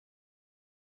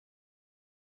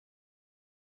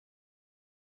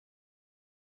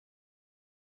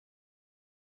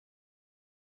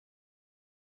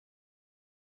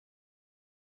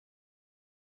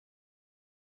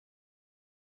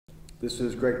This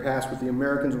is Greg Pass with the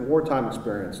Americans in Wartime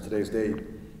Experience. Today's date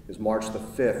is March the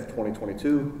 5th,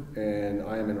 2022, and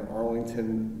I am in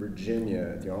Arlington,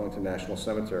 Virginia at the Arlington National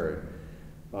Cemetery.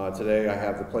 Today I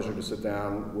have the pleasure to sit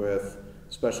down with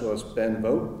Specialist Ben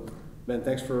Vogt. Ben,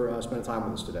 thanks for spending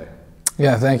time with us today.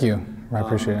 Yeah, thank you. I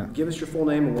appreciate it. Give us your full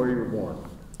name and where you were born.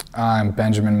 I'm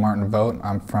Benjamin Martin Vogt.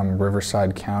 I'm from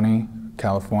Riverside County,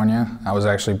 California. I was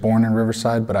actually born in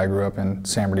Riverside, but I grew up in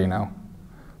San Bernardino.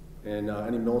 And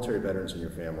any military veterans in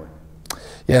your family?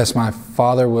 Yes, my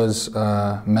father was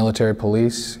military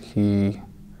police. He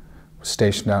was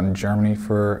stationed out in Germany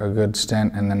for a good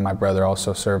stint, and then my brother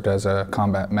also served as a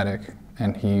combat medic,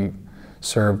 and he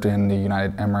served in the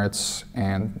United Emirates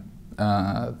and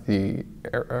the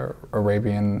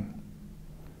Arabian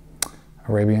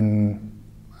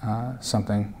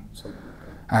something.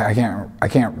 I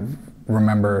can't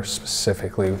remember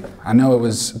specifically. I know it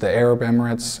was the Arab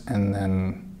Emirates, and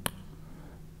then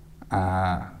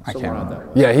I can't remember.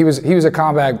 Yeah, he was a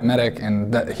combat medic,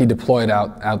 and he deployed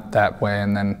out that way,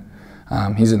 and then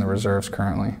he's in the reserves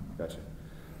currently. Gotcha.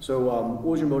 So, what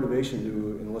was your motivation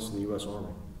to enlist in the U.S. Army?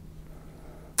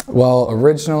 Well,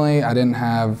 originally I didn't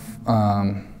have.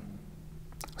 I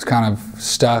was kind of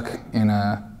stuck in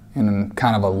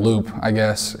kind of a loop, I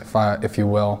guess, if you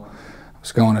will. I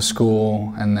was going to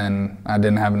school, and then I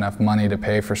didn't have enough money to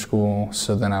pay for school,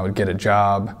 so then I would get a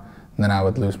job. And then I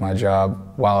would lose my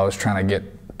job while I was trying to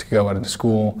go into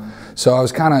school. So I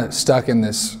was kind of stuck in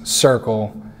this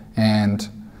circle, and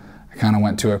I kind of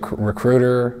went to a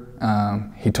recruiter.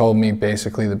 He told me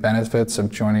basically the benefits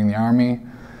of joining the Army.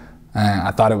 And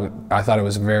I thought it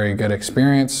was a very good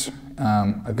experience,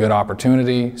 a good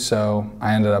opportunity. So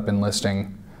I ended up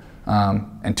enlisting,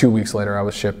 and 2 weeks later I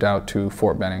was shipped out to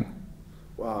Fort Benning.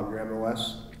 Wow, your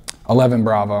MOS? 11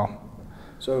 Bravo.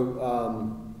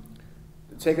 So.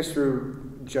 Take us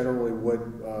through generally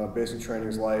what basic training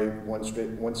is like. One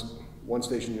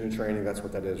station unit training. That's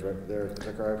what that is, right there. Is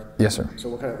that correct? Yes, sir. So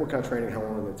what kind of training? How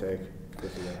long did it take?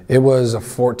 It was a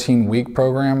 14-week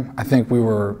program. I think we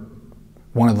were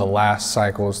one of the last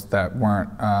cycles that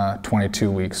weren't 22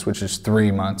 weeks, which is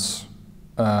 3 months,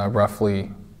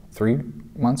 roughly 3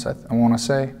 months. I want to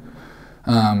say,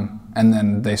 and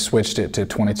then they switched it to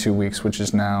 22 weeks, which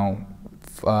is now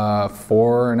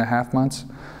 4.5 months.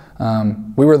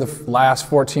 We were the last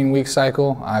 14-week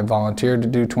cycle. I volunteered to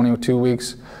do 22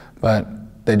 weeks, but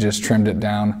they just trimmed it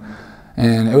down.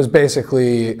 And it was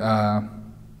basically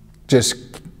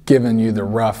just giving you the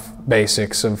rough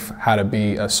basics of how to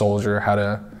be a soldier, how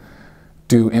to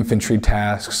do infantry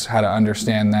tasks, how to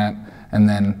understand that. And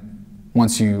then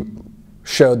once you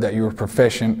showed that you were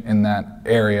proficient in that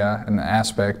area and the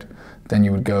aspect, then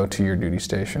you would go to your duty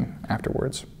station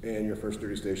afterwards. And your first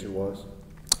duty station was?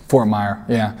 Fort Myer,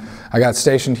 yeah. I got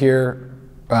stationed here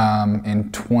in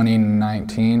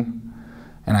 2019,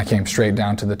 and I came straight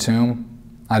down to the tomb.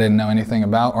 I didn't know anything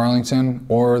about Arlington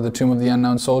or the Tomb of the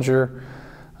Unknown Soldier.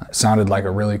 It sounded like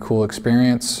a really cool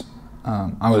experience.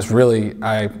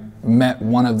 I met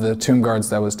one of the tomb guards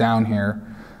that was down here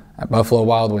at Buffalo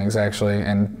Wild Wings, actually,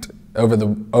 and over the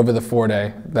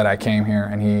 4-day that I came here,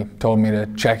 and he told me to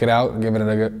check it out, give it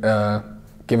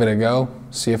a go,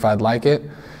 see if I'd like it.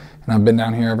 And I've been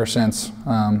down here ever since.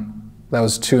 That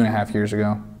was 2.5 years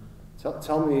ago.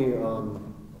 Tell me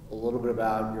a little bit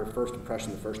about your first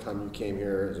impression the first time you came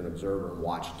here as an observer and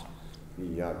watched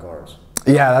the guards.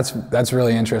 Yeah, that's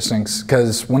really interesting,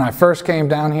 because when I first came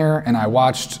down here and I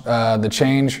watched the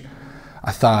change,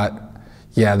 I thought,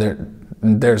 yeah,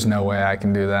 there's no way I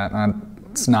can do that.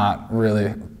 That's not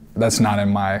in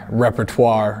my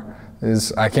repertoire.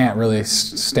 I can't really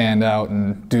stand out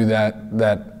and do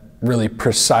that really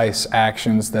precise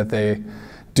actions that they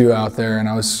do out there, and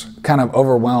I was kind of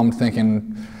overwhelmed,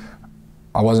 thinking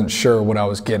I wasn't sure what I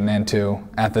was getting into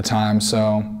at the time.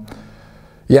 So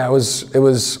yeah, it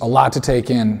was a lot to take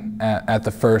in at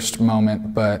the first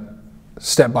moment, but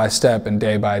step by step and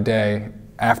day by day,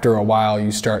 after a while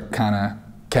you start kind of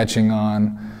catching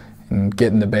on and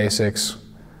getting the basics.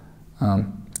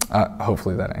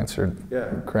 Hopefully that answered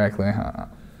correctly.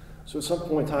 So at some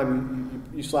point in time,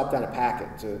 you slapped down a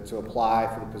packet to apply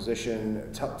for the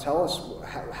position. Tell us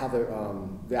how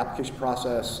the application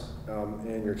process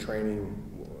and your training,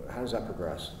 how does that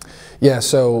progress? Yeah,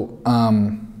 so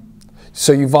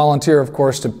you volunteer, of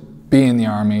course, to be in the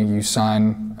Army. You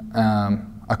sign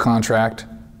a contract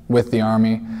with the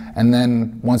Army, and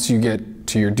then once you get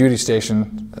to your duty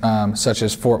station, such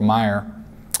as Fort Myer,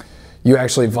 you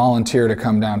actually volunteer to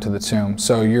come down to the tomb.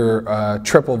 So you're a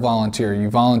triple volunteer.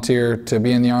 You volunteer to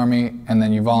be in the Army, and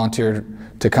then you volunteer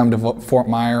to come to Fort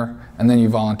Myer, and then you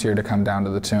volunteer to come down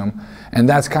to the tomb. And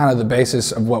that's kind of the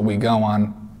basis of what we go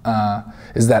on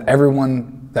is that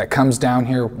everyone that comes down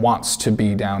here wants to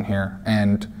be down here,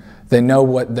 and they know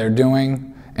what they're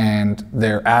doing, and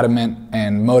they're adamant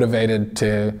and motivated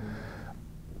to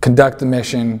conduct the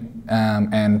mission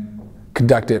and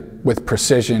conduct it with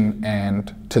precision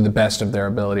and to the best of their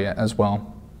ability as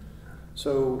well.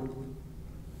 So,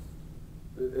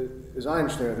 as I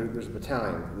understand it, there's a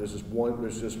battalion.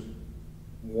 There's just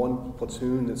one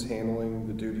platoon that's handling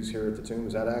the duties here at the tomb.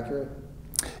 Is that accurate?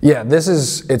 Yeah, this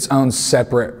is its own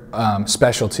separate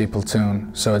specialty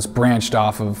platoon, so it's branched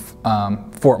off of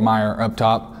Fort Myer up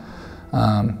top.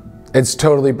 It's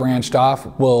totally branched off.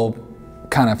 We'll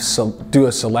kind of do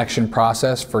a selection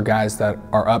process for guys that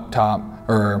are up top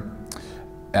or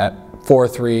at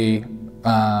 4-3,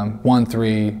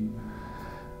 1-3.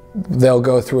 They'll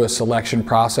go through a selection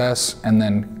process and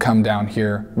then come down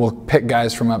here. We'll pick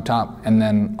guys from up top, and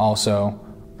then also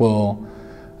we'll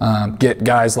get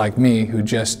guys like me who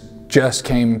just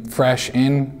came fresh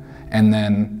in, and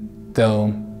then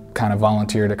they'll kind of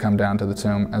volunteer to come down to the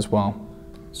tomb as well.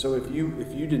 So if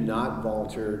you did not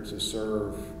volunteer to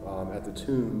serve at the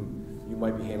tomb, you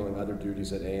might be handling other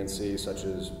duties at ANC, such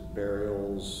as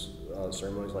burials,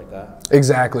 ceremonies like that?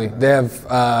 Exactly. They have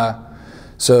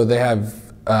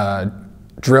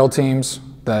drill teams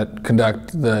that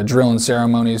conduct the drill and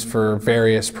ceremonies for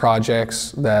various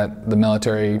projects that the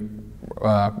military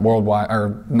worldwide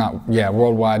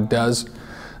does,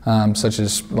 such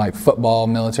as like football,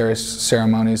 military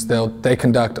ceremonies. They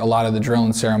conduct a lot of the drill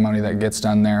and ceremony that gets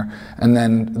done there. And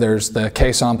then there's the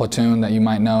caisson platoon that you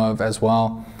might know of as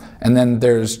well. And then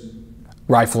there's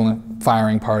rifle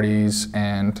firing parties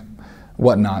and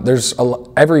whatnot.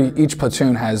 Each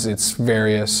platoon has its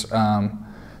various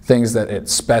things that it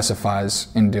specifies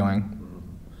in doing.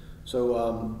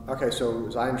 So, okay, so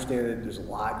as I understand it, there's a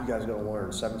lot you guys are going to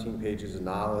learn, 17 pages of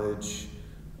knowledge,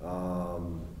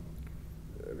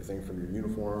 everything from your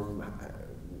uniform.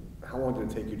 How long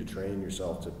did it take you to train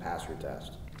yourself to pass your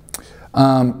test?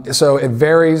 So it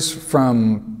varies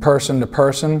from person to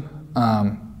person.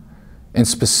 In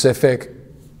specific,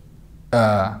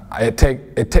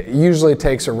 it usually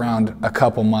takes around a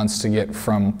couple months to get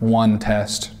from one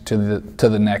test to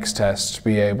the next test to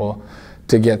be able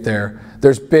to get there.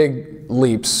 There's big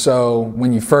leaps. So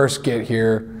when you first get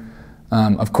here,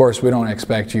 of course, we don't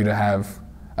expect you to have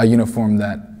a uniform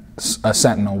that a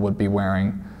sentinel would be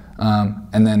wearing.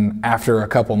 And then after a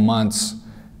couple months,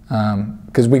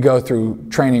 because we go through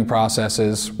training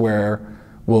processes where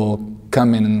we'll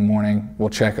come in the morning, we'll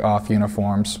check off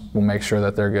uniforms, we'll make sure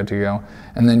that they're good to go,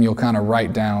 and then you'll kind of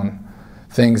write down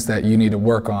things that you need to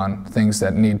work on,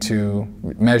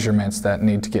 measurements that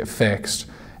need to get fixed.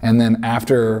 And then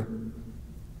after,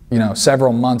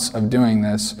 several months of doing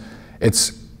this,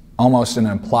 it's almost an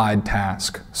implied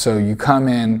task. So you come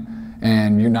in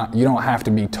and you don't have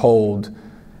to be told,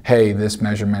 hey, this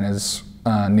measurement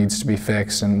needs to be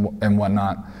fixed and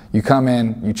whatnot. You come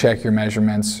in, you check your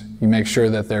measurements, you make sure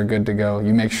that they're good to go,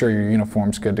 you make sure your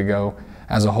uniform's good to go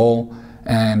as a whole,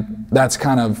 and that's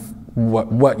kind of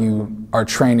what you are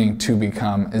training to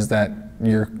become, is that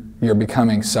you're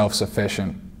becoming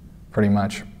self-sufficient, pretty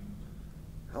much.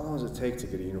 How long does it take to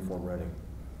get a uniform ready?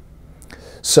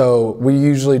 So we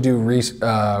usually do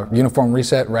uniform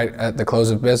reset right at the close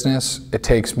of business. It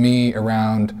takes me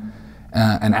around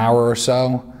an hour or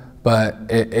so, but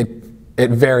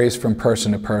it varies from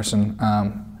person to person,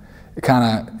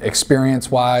 kind of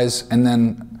experience-wise. And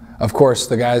then, of course,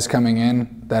 the guys coming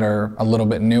in that are a little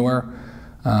bit newer,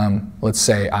 let's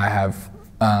say I have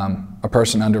a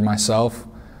person under myself,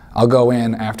 I'll go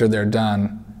in after they're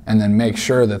done and then make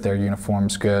sure that their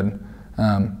uniform's good.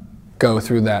 Go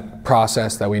through that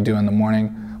process that we do in the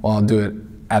morning. Well, I'll do it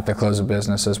at the close of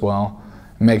business as well.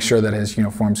 Make sure that his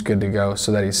uniform's good to go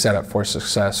so that he's set up for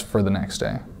success for the next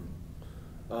day.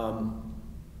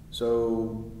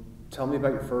 So tell me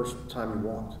about your first time you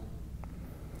walked.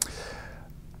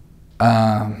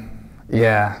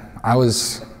 Yeah, I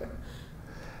was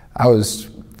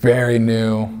very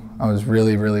new. I was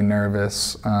really, really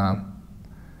nervous.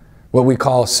 What we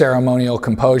call ceremonial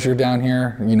composure down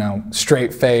here,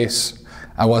 straight face.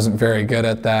 I wasn't very good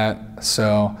at that,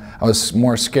 so I was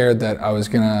more scared that I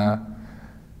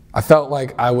felt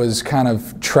like I was kind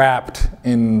of trapped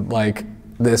in like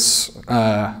this,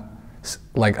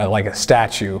 like a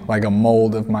statue, like a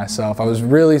mold of myself. I was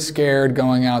really scared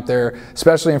going out there,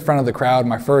 especially in front of the crowd.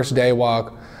 My first day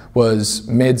walk was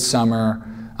midsummer,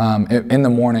 in the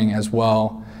morning as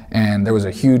well, and there was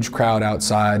a huge crowd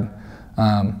outside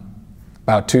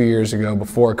about 2 years ago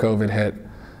before COVID hit.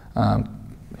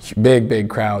 Big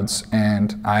crowds,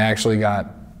 and I actually got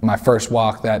my first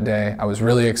walk that day. I was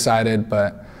really excited,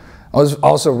 but I was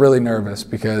also really nervous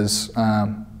because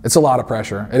it's a lot of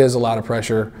pressure. It is a lot of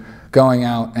pressure going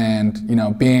out and, you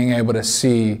know, being able to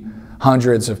see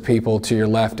hundreds of people to your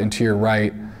left and to your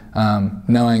right,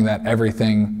 knowing that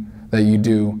everything that you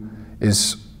do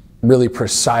is really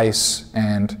precise,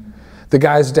 and the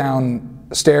guys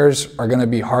downstairs are going to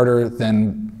be harder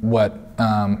than what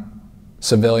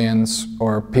civilians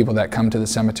or people that come to the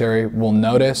cemetery will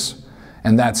notice,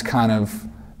 and that's kind of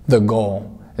the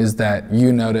goal, is that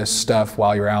you notice stuff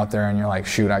while you're out there and you're like,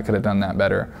 shoot, I could have done that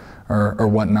better, or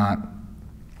whatnot.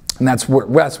 And that's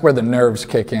where the nerves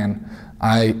kick in.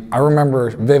 I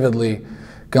remember vividly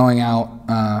going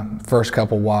out first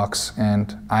couple walks,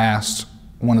 and I asked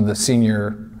one of the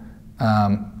senior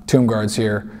tomb guards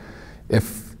here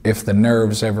if the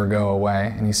nerves ever go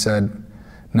away, and he said,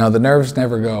 no, the nerves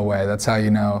never go away. That's how you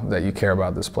know that you care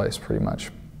about this place, pretty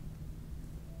much.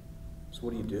 So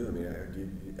what do you do? I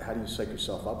mean, how do you psych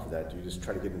yourself up for that? Do you just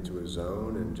try to get into a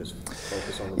zone and just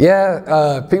focus on the...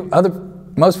 Yeah,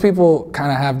 most people kind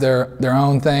of have their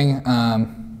own thing.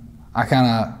 I kind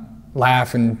of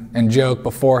laugh and joke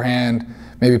beforehand,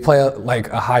 maybe play like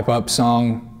a hype up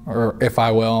song, or if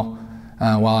I will,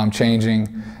 while I'm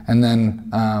changing. And then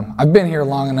I've been here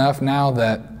long enough now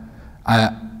that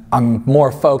I'm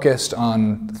more focused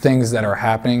on things that are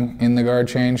happening in the guard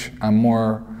change. I'm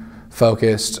more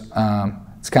focused.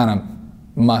 It's kind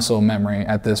of muscle memory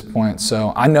at this point.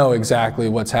 So I know exactly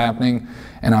what's happening,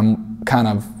 and I'm kind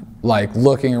of like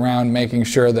looking around, making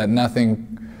sure that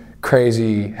nothing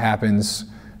crazy happens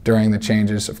during the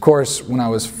changes. Of course, when I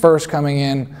was first coming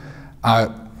in,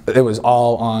 it was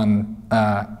all on,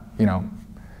 you know,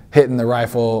 hitting the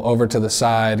rifle over to the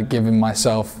side, giving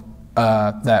myself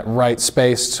that right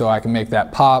space so I can make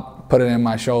that pop, put it in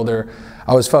my shoulder.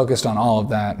 I was focused on all of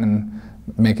that and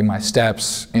making my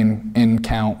steps in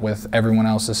count with everyone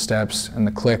else's steps, and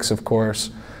the clicks, of course.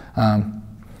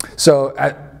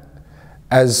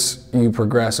 As you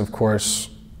progress, of course,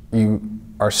 you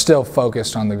are still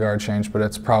focused on the guard change, but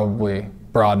it's probably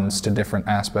broadens to different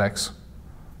aspects.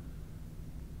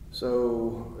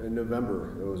 So in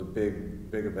November, there was a big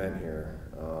event here,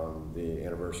 the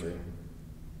anniversary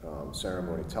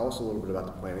ceremony. Tell us a little bit about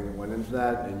the planning that went into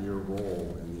that and your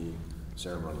role in the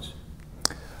ceremonies.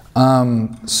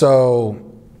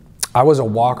 So I was a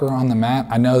walker on the mat.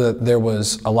 I know that there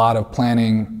was a lot of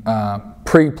planning,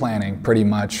 pre-planning pretty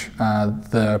much.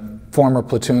 The former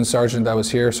platoon sergeant that was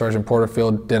here, Sergeant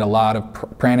Porterfield, did a lot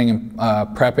of planning and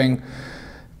prepping.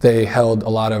 They held a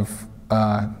lot of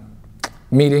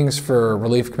meetings for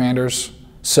relief commanders.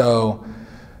 So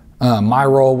my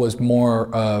role was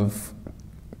more of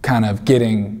kind of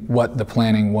getting what the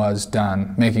planning was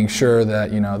done, making sure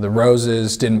that, you know, the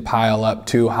roses didn't pile up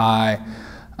too high,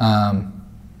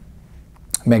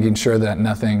 making sure that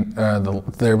nothing,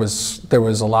 there was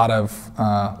a lot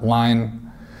of line.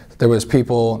 There was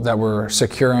people that were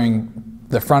securing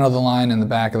the front of the line and the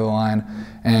back of the line,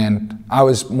 and I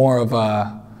was more of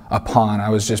a pawn. I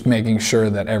was just making sure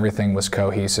that everything was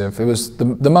cohesive. It was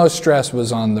the most stress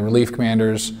was on the relief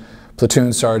commanders,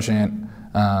 platoon sergeant,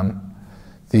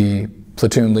 the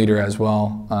platoon leader as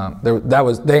well.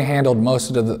 They handled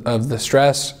most of the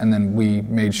stress, and then we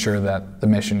made sure that the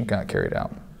mission got carried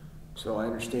out. So I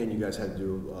understand you guys had to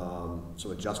do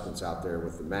some adjustments out there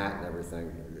with the mat and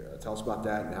everything. Tell us about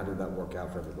that, and how did that work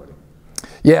out for everybody?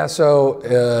 Yeah, so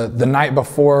the night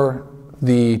before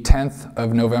the 10th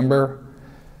of November,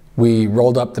 we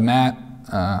rolled up the mat.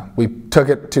 We took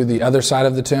it to the other side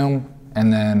of the tomb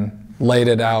and then laid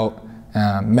it out,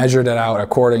 measured it out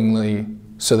accordingly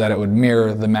so that it would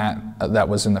mirror the mat that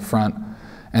was in the front.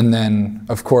 And then,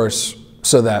 of course,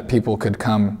 so that people could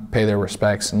come pay their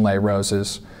respects and lay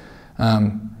roses.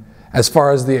 As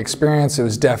far as the experience, it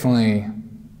was definitely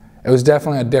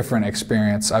a different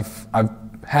experience. I've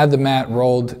had the mat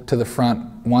rolled to the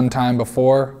front one time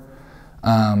before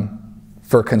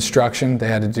for construction. They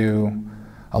had to do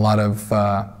a lot of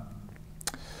I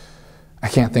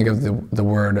can't think of the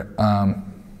word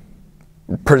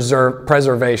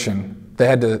preservation. They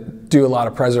had to do a lot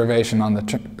of preservation on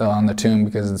the tomb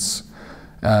because it's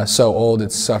so old.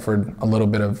 It's suffered a little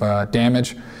bit of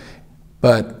damage.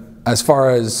 But as far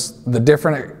as the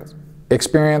different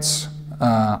experience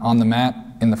on the mat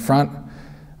in the front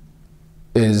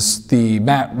is the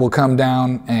mat will come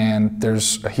down and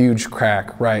there's a huge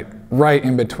crack right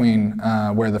in between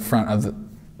where the front of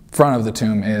the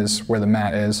tomb is, where the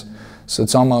mat is. So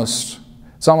it's almost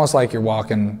like you're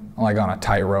walking like on a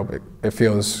tightrope. It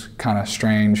feels kind of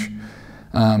strange.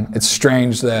 It's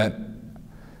strange that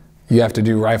you have to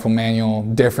do rifle manual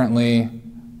differently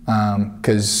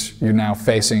because you're now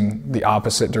facing the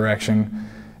opposite direction.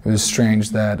 it was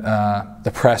strange that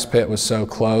the press pit was so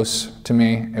close to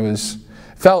me.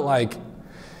 Felt like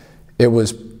it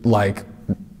was like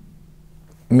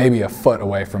maybe a foot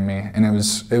away from me, and it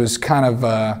was kind of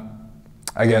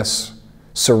I guess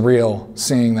surreal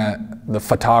seeing that the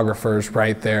photographer's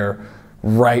right there,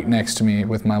 right next to me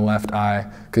with my left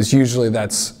eye, because usually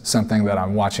that's something that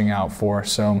I'm watching out for.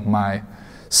 So my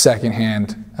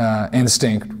secondhand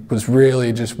instinct was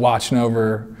really just watching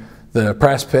over the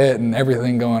press pit and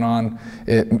everything going on.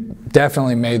 It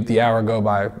definitely made the hour go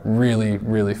by really,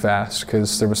 really fast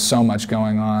because there was so much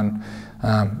going on.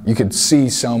 You could see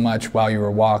so much while you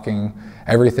were walking,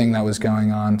 everything that was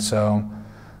going on. So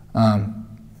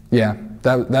yeah,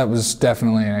 that was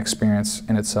definitely an experience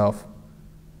in itself.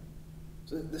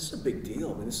 So this is a big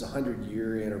deal. I mean, this is a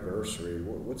 100-year anniversary.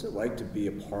 What's it like to be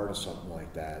a part of something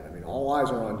like that? I mean, all eyes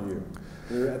are on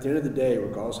you. At the end of the day,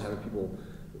 regardless of how many people,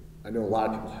 I know a lot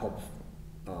of people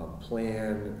help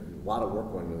plan, a lot of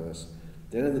work went into this.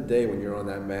 At the end of the day, when you're on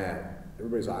that mat,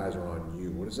 everybody's eyes are on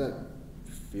you. What does that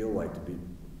feel like to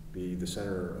be the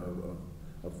center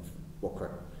of well,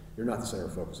 correct. You're not the center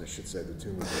of focus, I should say. The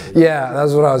tomb. Yeah,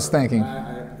 that's what I was thinking.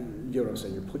 You get what I'm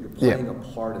saying? You're playing a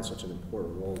part in such an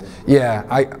important role. Yeah,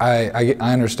 I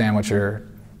understand what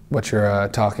you're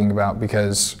talking about,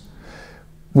 because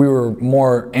we were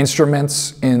more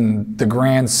instruments in the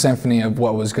grand symphony of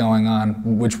what was going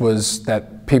on, which was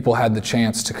that people had the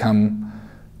chance to come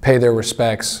pay their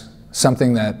respects,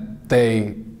 something that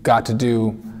they got to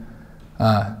do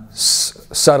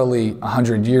subtly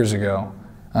 100 years ago.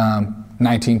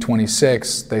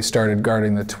 1926, they started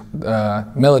guarding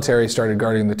military started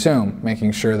guarding the tomb,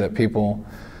 making sure that people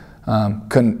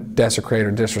couldn't desecrate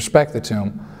or disrespect the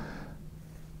tomb.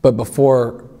 But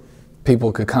before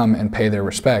people could come and pay their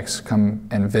respects, come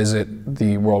and visit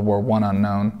the World War I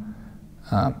unknown,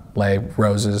 lay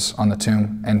roses on the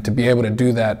tomb, and to be able to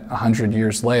do that 100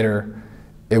 years later,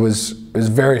 it was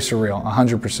very surreal,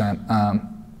 100%.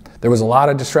 There was a lot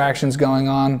of distractions going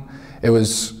on. It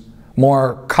was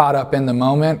more caught up in the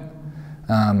moment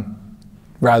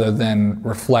rather than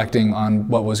reflecting on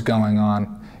what was going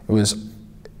on. It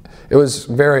was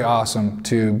very awesome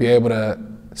to be able to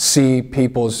see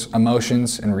people's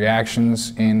emotions and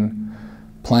reactions in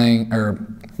playing or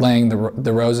laying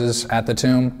the roses at the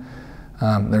tomb.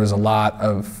 There was a lot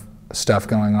of stuff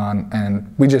going on,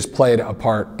 and we just played a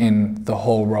part in the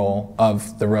whole role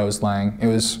of the rose laying. It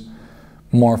was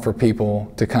more for people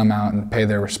to come out and pay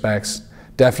their respects.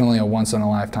 Definitely a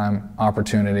once-in-a-lifetime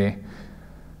opportunity.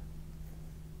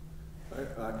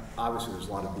 Obviously, there's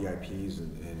a lot of VIPs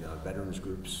and veterans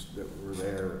groups that were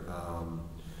there.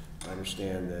 I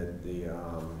understand that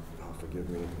forgive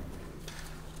me,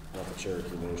 not the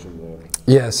Cherokee Nation,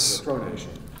 Yes. The Crow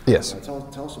Nation. Yes.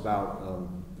 Tell us about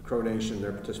the Crow Nation,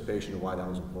 their participation, and why that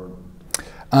was important.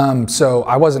 So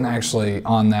I wasn't actually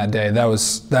on that day. That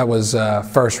was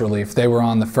First Relief. They were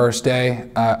on the first day.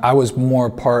 I was more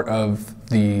part of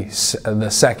the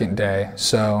second day.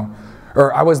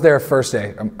 Or I was there first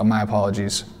day. My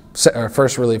apologies.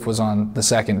 First Relief was on the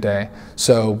second day.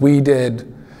 So we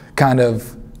did kind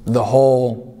of the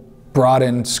whole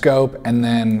broadened scope, and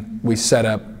then we set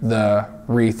up the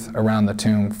wreath around the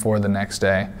tomb for the next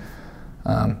day.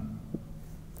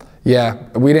 Yeah,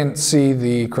 we didn't see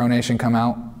the Crow Nation come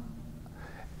out.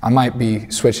 I might be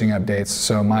switching up dates,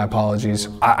 so my apologies.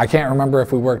 I can't remember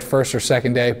if we worked first or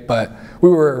second day, but we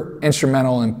were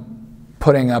instrumental in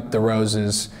putting up the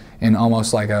roses in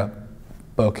almost like a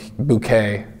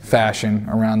bouquet fashion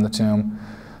around the tomb.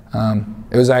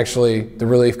 It was actually the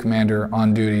relief commander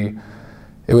on duty.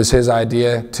 It was his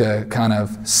idea to kind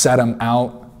of set them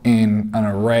out in an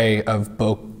array of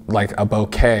like a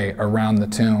bouquet around the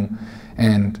tomb,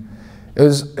 and it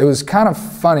was kind of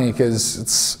funny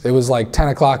because it was like 10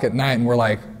 o'clock at night, and we're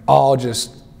like all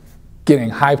just getting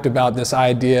hyped about this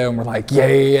idea, and we're like,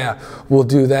 yeah, we'll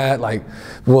do that. Like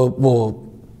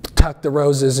we'll tuck the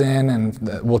roses in,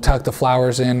 and we'll tuck the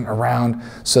flowers in around,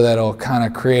 so that it'll kind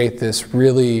of create this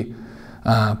really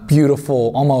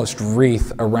beautiful, almost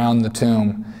wreath around the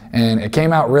tomb. And it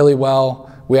came out really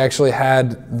well. We actually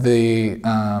had the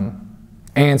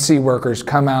ANC workers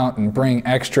come out and bring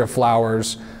extra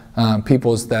flowers,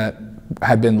 people's that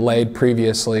had been laid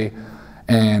previously,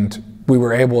 and we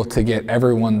were able to get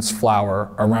everyone's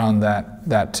flower around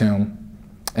that tomb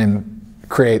and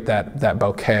create that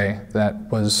bouquet.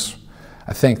 That was,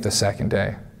 I think, the second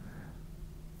day.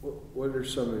 What are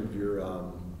some of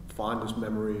your fondest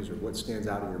memories, or what stands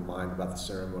out in your mind about the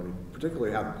ceremony,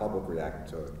 particularly how the public reacted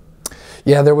to it?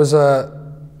 Yeah, there was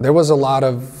a lot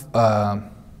of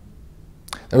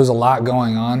there was a lot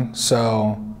going on.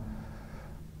 So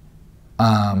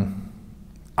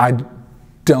I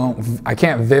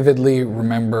can't vividly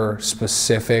remember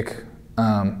specific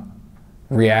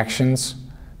reactions.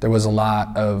 There was a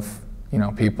lot of,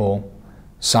 people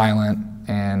silent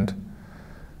and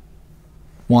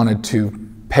wanted to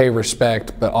pay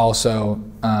respect, but also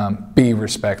be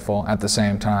respectful at the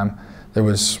same time. There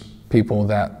was people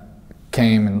that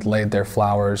came and laid their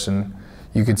flowers, and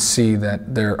you could see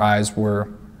that their eyes were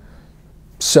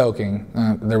soaking.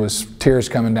 There was tears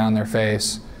coming down their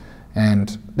face,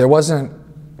 and there wasn't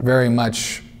very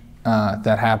much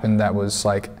that happened that was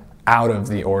like out of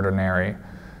the ordinary.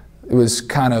 It was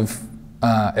kind of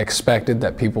expected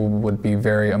that people would be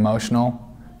very emotional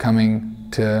coming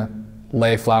to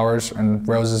lay flowers and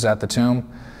roses at the tomb,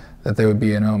 that they would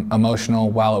be emotional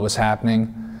while it was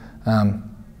happening.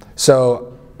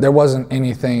 So there wasn't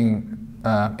anything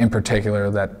in particular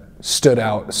that stood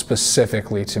out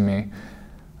specifically to me.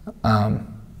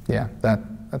 Yeah,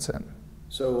 that's it.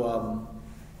 So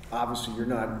obviously you're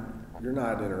not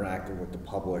interacting with the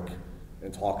public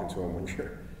and talking to them when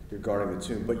you're guarding the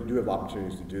tomb, but you do have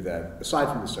opportunities to do that aside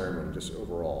from the ceremony, just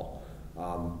overall.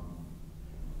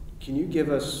 Can you give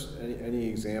us any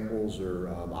examples or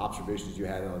observations you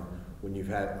had on when you've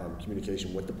had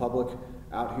communication with the public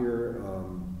out here?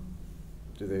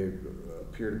 Do they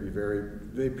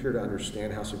appear to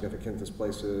understand how significant this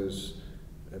place is?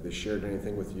 Have they shared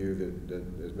anything with you that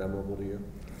is memorable to you?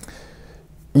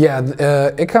 Yeah,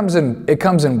 it comes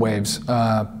in waves.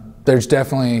 There's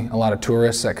definitely a lot of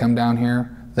tourists that come down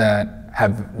here that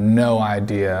have no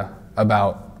idea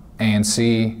about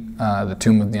ANC, the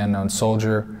Tomb of the Unknown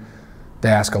Soldier. They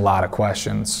ask a lot of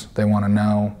questions. They want to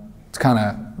know. It's kind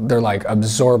of, they're like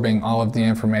absorbing all of the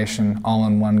information all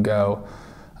in one go.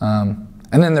 And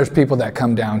then there's people that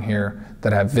come down here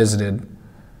that have visited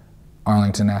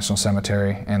Arlington National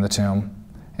Cemetery and the tomb,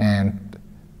 and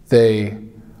they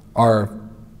are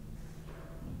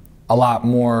a lot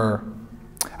more,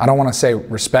 I don't want to say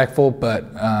respectful,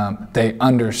 but they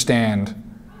understand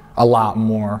a lot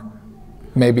more.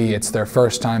 Maybe it's their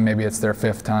first time, maybe it's their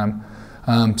fifth time.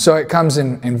 So it comes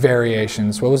in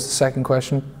variations. What was the second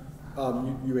question?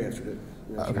 You answered it.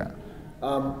 Okay.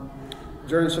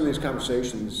 During some of these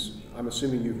conversations, I'm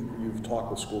assuming you've talked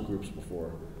with school groups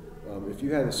before. If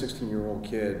you had a 16-year-old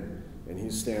kid and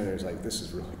he's standing there, he's like, "This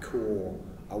is really cool.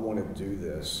 I want to do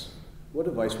this." What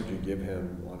advice would you give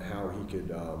him on how he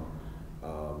could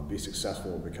be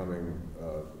successful in becoming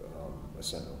a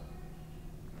Sentinel?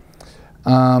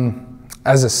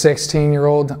 As a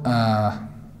 16-year-old, I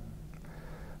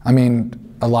mean,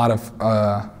 a lot of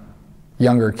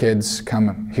younger kids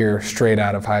come here straight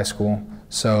out of high school.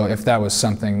 So if that was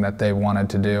something that they wanted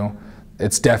to do,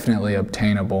 it's definitely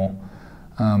obtainable.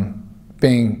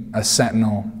 Being a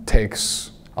Sentinel takes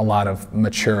a lot of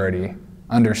maturity,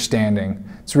 understanding.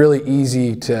 It's really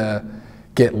easy to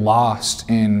get lost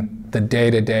in the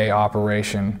day-to-day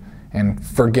operation and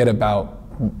forget about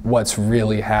what's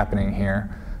really happening here,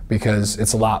 because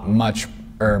it's a lot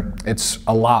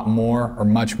more or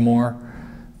much more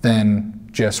than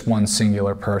just one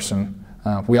singular person.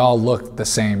 We all look the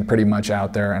same pretty much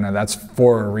out there, and that's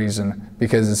for a reason,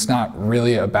 because it's not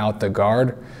really about the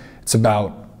guard, it's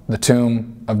about the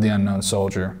tomb of the unknown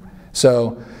soldier.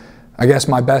 So I guess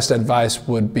my best advice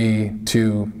would be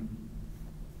to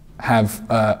have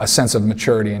a sense of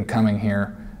maturity in coming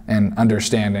here and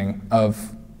understanding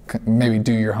of, maybe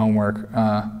do your homework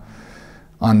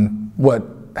on what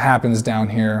happens down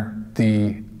here,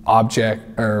 the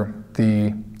object of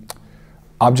the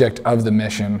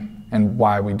mission, and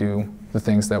why we do the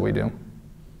things that we do.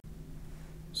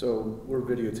 So we're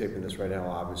videotaping this right now,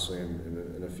 obviously,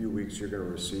 and in a few weeks you're going to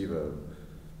receive a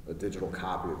digital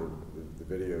copy of the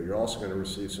video. You're also going to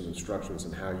receive some instructions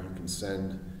on how you can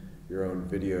send your own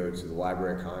video to the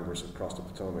Library of Congress across the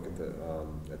Potomac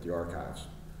at the archives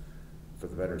for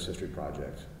the Veterans History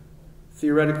Project.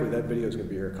 Theoretically, that video is going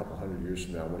to be here a couple hundred years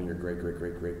from now. One of your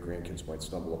great-great-great-great-grandkids might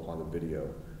stumble upon the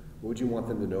video. What would you want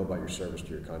them to know about your service to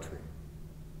your country?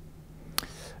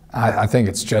 I think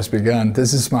it's just begun.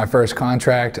 This is my first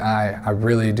contract. I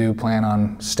really do plan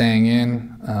on staying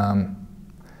in.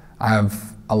 I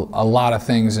have a lot of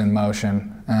things in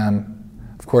motion.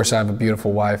 Of course, I have a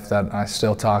beautiful wife that I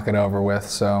still talk it over with,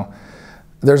 so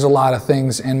there's a lot of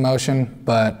things in motion,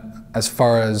 but as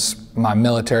far as my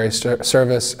military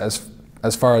service,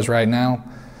 as far as right now,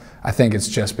 I think it's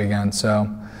just begun.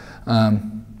 So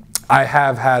I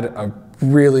have had a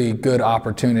really good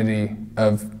opportunity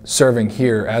of serving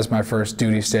here as my first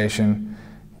duty station,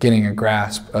 getting a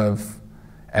grasp of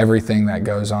everything that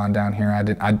goes on down here.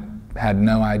 I had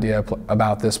no idea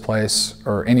about this place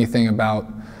or anything about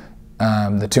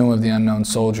the Tomb of the Unknown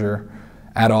Soldier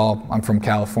at all. I'm from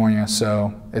California,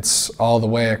 so it's all the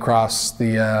way across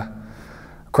the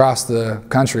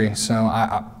country. So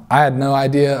I had no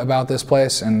idea about this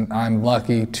place, and I'm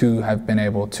lucky to have been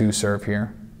able to serve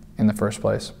here in the first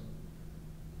place.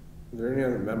 Are there any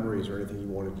other memories or anything you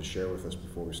wanted to share with us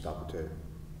before we stop the tape?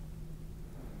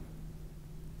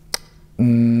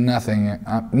 Nothing.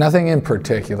 Nothing in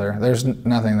particular. There's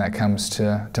nothing that comes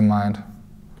to mind.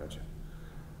 Gotcha.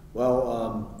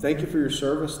 Well, thank you for your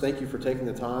service. Thank you for taking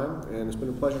the time, and it's been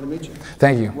a pleasure to meet you.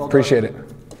 Thank you. Well Appreciate done.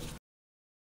 it.